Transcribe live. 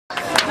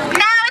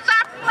Now it's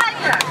our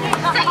pleasure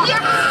to hear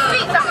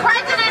speak the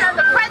President of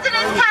the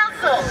President's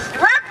Council,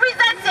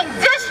 representing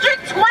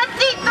District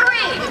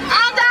 23,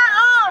 and our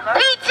own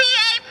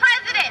PTA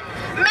President,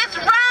 Miss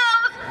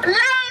Rose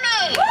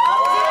Laney.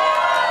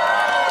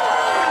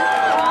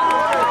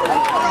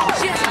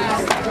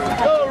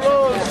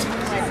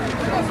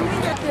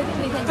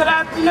 Good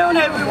afternoon,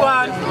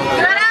 everyone.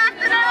 Good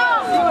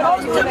afternoon.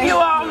 Most of you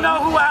all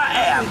know who I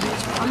am.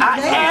 I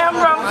am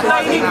Rose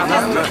Laney,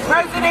 District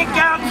President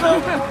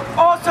Council,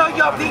 also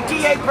your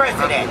PTA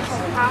President.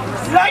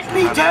 Let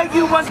me tell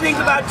you one thing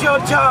about your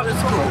charter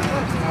school.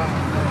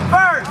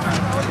 First,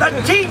 the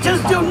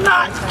teachers do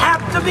not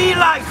have to be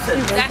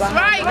licensed. That's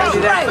right.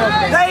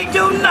 They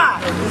do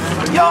not.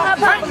 Your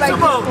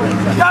principal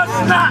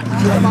does not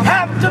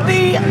have to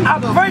be a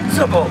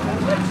principal.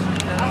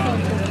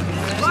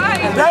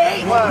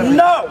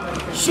 No,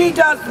 she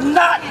does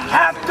not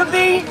have to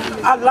be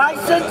a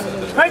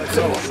licensed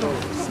principal.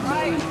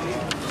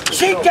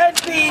 She can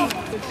be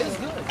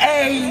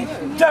a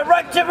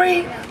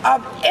directory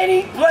of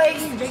any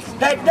place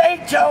that they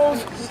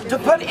chose to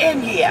put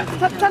in here.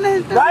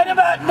 Right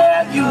about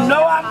now, you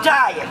know I'm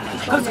tired,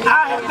 because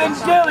I have been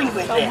dealing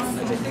with this.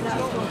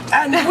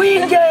 And we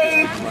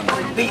gave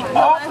the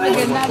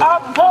Office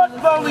of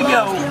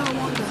Portfolio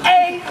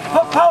a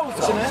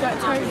proposal.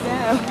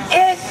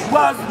 It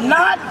was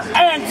not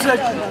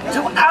answered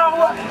to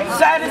our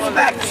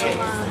satisfaction.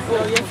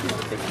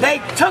 They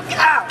took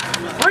out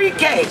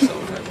pre-K.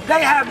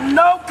 They have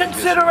no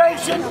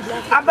consideration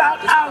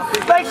about our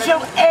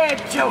special ed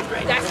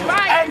children. That's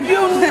right. And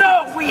you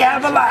know we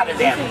have a lot of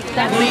them.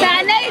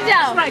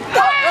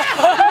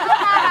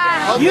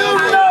 You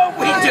know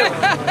we do.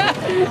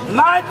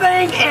 My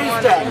thing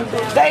is that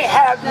they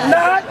have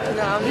not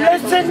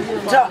listened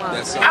to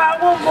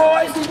our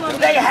voice.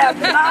 They have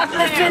not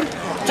listened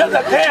to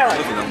the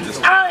parents.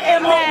 I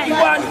am only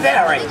one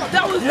parent.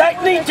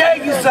 Let me tell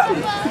you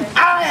something.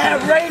 I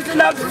have raised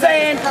enough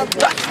saying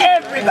for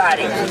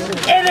everybody.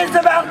 It is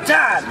about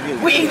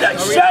time. We either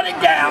shut it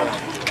down,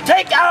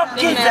 take our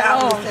kids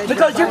out,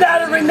 because you got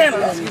to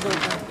remember,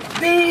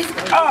 these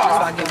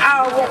are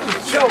our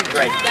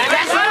children.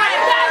 That's right.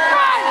 That's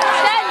right.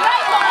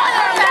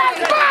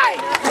 That's right.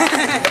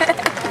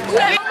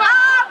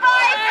 Our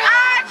voice,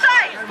 our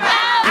choice.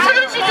 To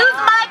introduce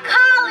my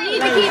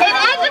colleague, an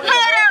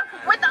educator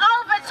with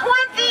over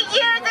 20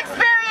 years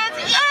experience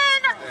in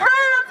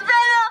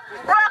Brownsville,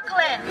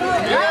 Brooklyn.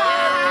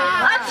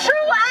 A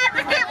true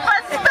advocate for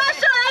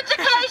special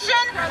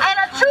education and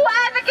a true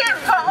advocate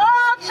for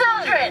all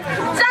children,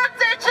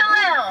 Dr.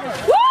 Jalil.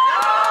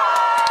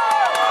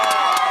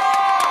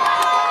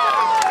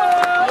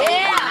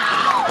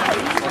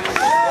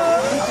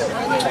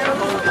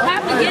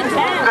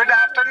 Good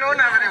afternoon,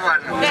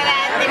 everyone. Good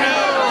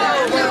afternoon.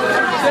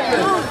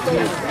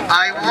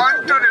 I want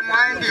to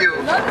remind you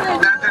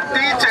that the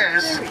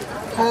teachers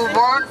who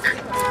work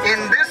in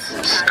this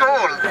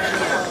school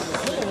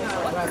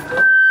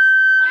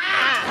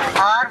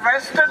are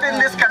vested in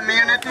this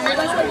community.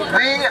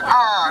 We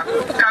are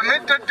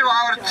committed to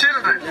our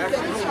children.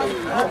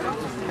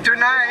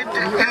 Tonight,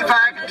 in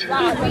fact,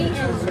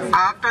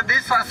 after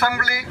this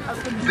assembly,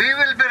 we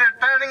will be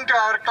returning to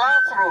our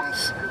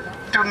classrooms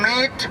to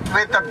meet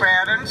with the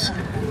parents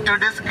to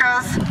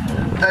discuss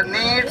the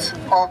needs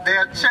of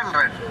their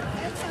children.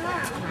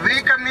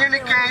 We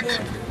communicate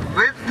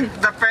with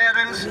the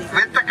parents,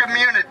 with the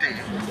community.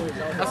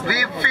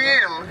 We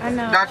feel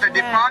that the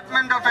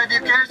Department of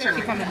Education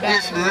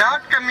is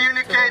not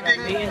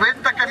communicating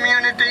with the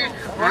community,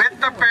 with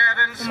the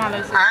parents,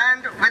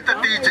 and with the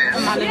teachers.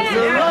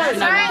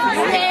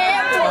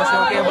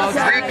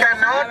 We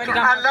cannot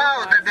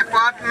allow the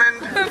department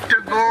to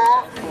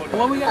go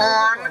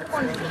on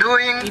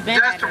doing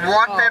just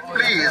what they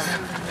please.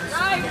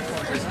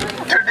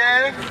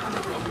 Today,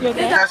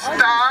 the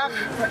staff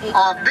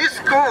of this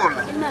school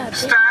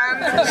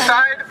stand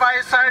side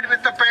by side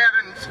with the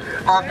parents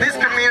of this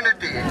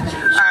community,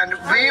 and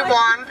we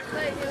want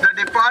the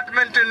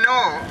department to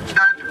know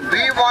that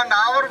we want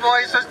our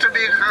voices to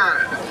be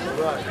heard.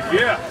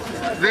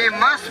 We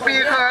must be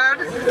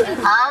heard.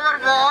 Our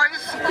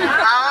voice,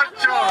 our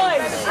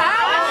choice.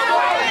 Our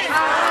voice,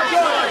 our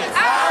choice.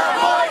 Our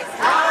voice,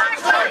 our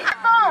choice.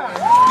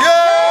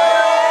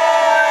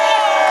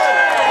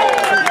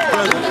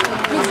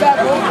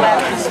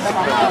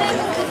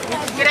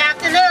 Good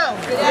afternoon.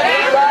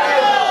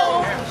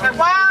 And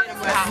while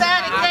Mr.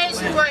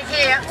 Sanitation were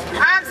here,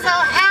 I'm so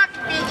happy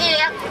to be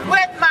here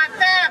with my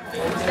family.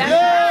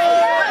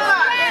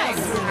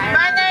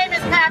 My name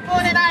is Pat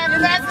Boone and I am the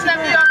resident of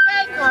New York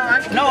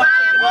Acorn.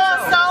 I am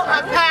also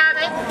a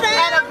parent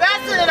and a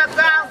resident of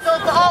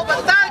Brownsville for over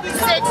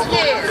 36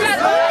 years.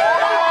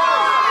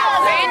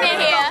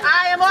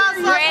 I am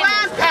also a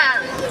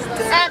grandparent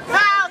and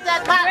proud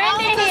that my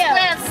oldest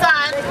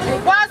grandson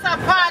was a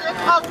product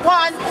of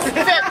 150.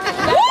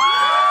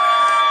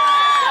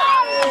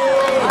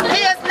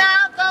 He is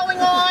now going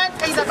on,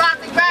 he's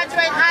about to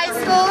graduate high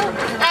school,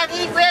 and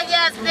where he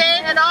has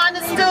been an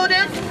honor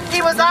student.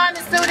 He was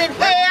honor student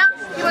here,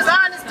 he was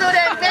honor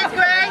student in 5th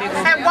grade,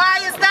 and why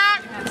is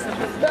that?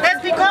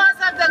 It's because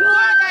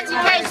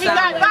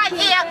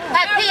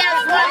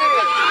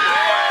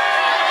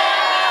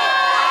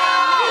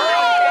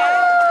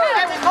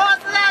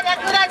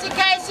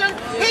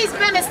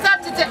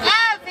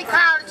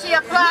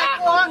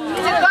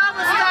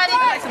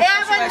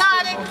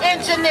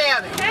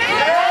engineering.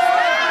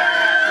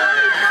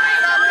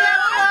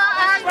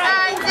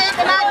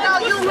 And I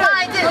know you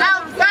find it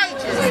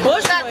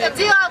outrageous that the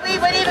DOE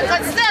would even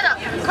consider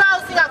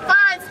closing a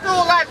fine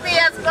school like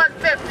BS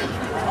 150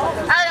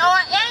 or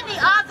any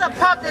other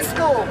public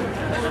school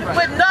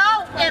with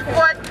no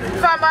input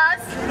from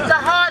us, the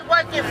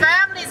hard-working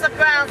families of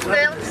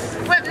Brownsville,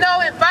 with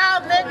no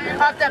involvement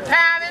of the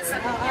parents,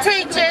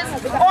 teachers,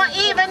 or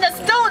even the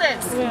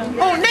students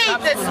who need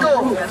this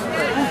school.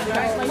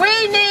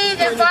 We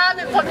need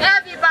involvement from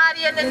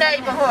everybody in the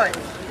neighborhood.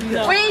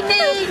 We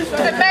need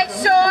to make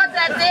sure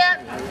that there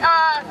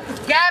are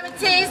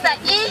guarantees that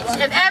each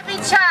and every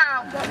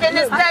child in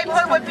this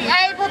neighborhood would be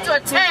able to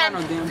attend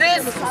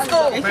this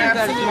school.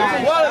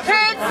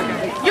 Kids,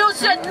 you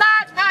should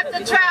not have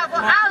to travel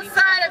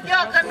outside of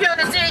your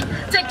community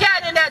to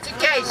get an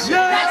education.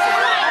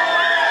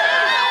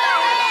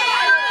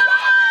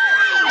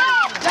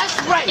 That's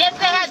right. If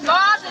they had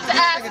bothered to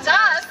ask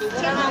us,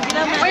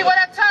 we would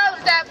have told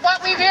them that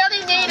what we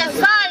really need is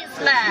science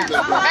lab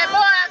and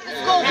more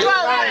after-school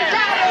programs.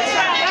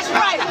 That's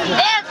right.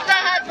 If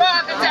they had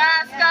bothered to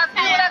ask us,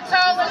 we would have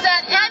told them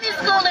that any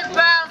school in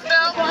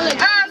Brownsville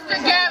has to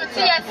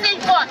guarantee a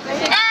seat for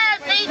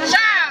every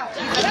child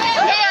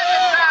here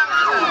in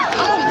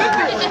Brownsville.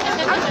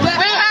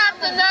 We have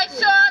to make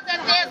sure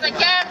that there's a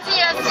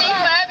guarantee of seat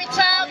for every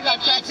child in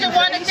each and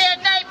one of their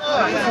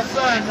neighborhoods.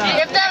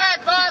 If they had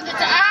bothered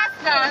to ask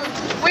us,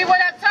 we would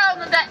have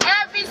told them that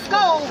every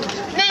school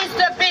needs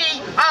to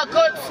be a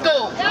good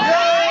school.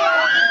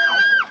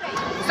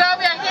 So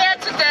we are here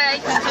today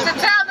to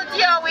tell the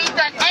DOE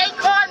that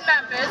ACORN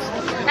members,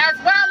 as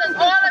well as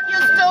all of you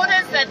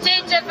students and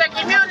teachers and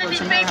community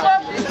people,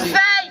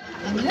 say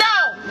no.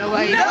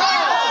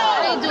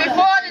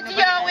 Before the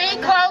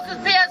DOE closes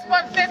PS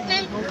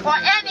 150 or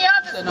any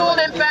other school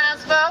in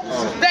Brownsville,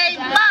 they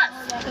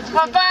must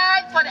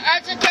provide for the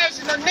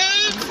educational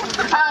needs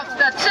of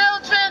the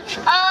children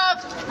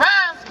of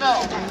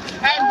Brownsville.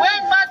 And when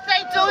must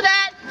they do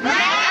that?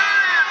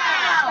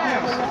 Now!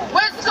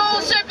 Which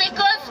schools should be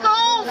good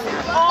schools?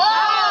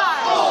 All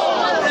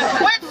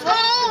schools! Which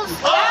schools?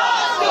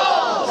 All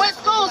schools! Which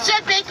schools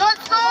should be good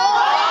schools?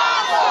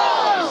 All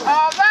schools!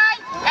 All right?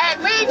 And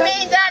we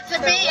mean that to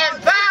be in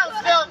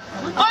Brownsville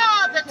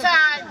all the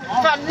time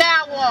from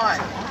now on.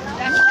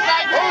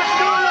 Thank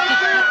you.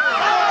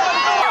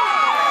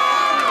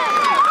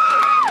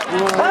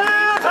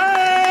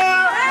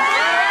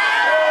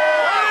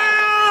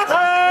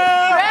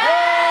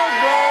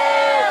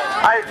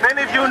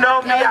 Many of you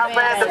know me. I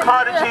ran the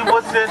Carter G.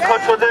 Woodson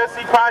Cultural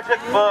Literacy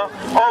Project for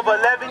over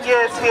 11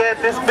 years here at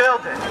this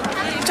building.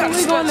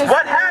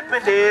 What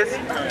happened is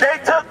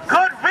they took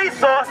good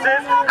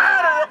resources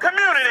out of the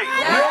community.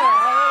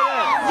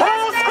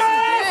 Whose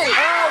school?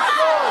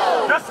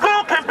 The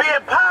school can be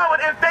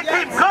empowered if they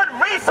keep good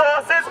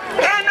resources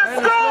in the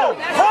school.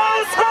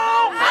 Whose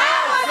school?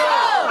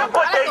 Look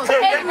what they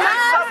did. They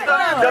fixed up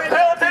the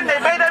building,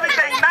 they made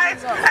everything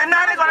nice, and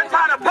now they're going to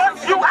try to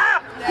bust you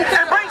out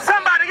and bring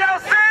somebody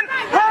else in.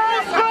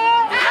 Whose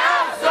school?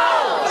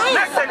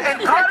 Listen, in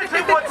Carter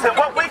G. Woodson,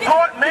 what we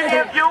taught many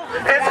of you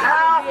is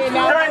how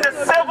during the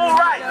civil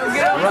rights,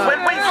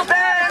 when we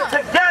stand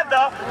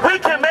together, we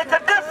can make a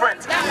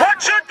difference.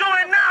 What you're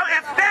doing now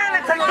is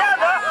standing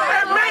together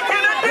and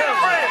making a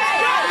difference.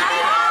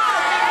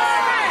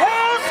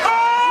 Whose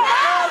school?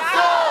 Whose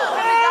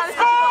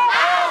school?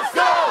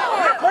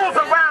 Look who's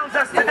around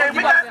us today.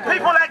 We got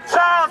people like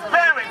Charles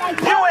Barrett,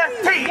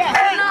 UST,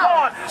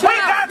 ACORN. We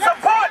got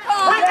support.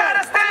 We got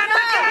to stand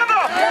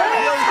together.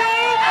 Whose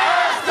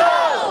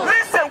school?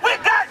 Listen, we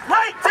got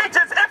great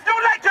teachers. If you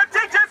like your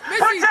teachers,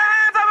 put your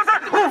hands up and say,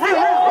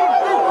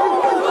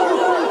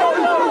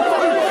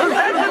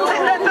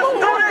 let the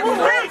students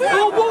speak.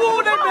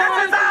 This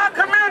is our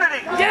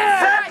community.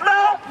 Set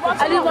low.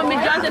 I just want me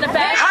dropped in the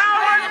back.